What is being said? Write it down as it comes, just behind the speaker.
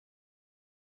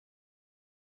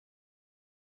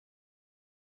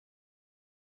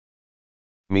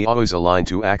miaуу's align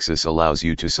to axis allows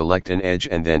you to select an edge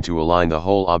and then to align the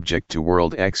whole object to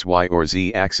world X, Y or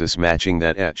Z axis matching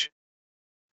that edge.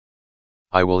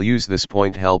 I will use this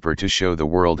point helper to show the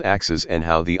world axis and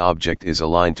how the object is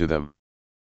aligned to them.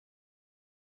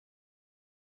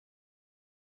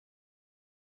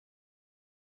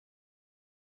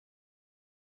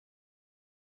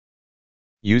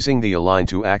 Using the align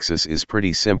to axis is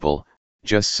pretty simple.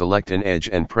 Just select an edge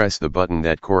and press the button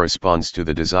that corresponds to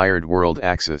the desired world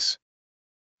axis.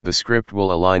 The script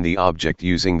will align the object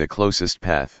using the closest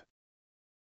path.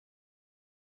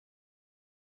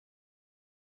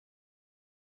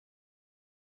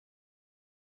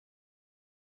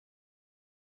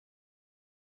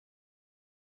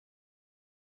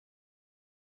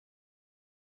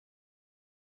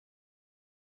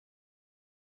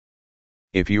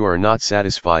 If you are not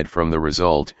satisfied from the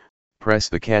result, press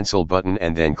the cancel button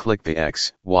and then click the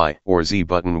X, Y, or Z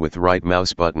button with right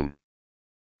mouse button.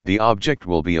 The object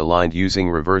will be aligned using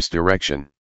reverse direction.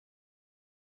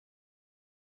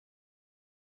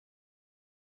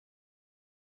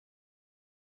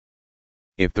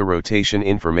 If the rotation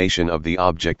information of the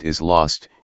object is lost,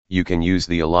 you can use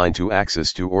the align to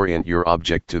axis to orient your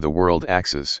object to the world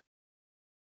axis.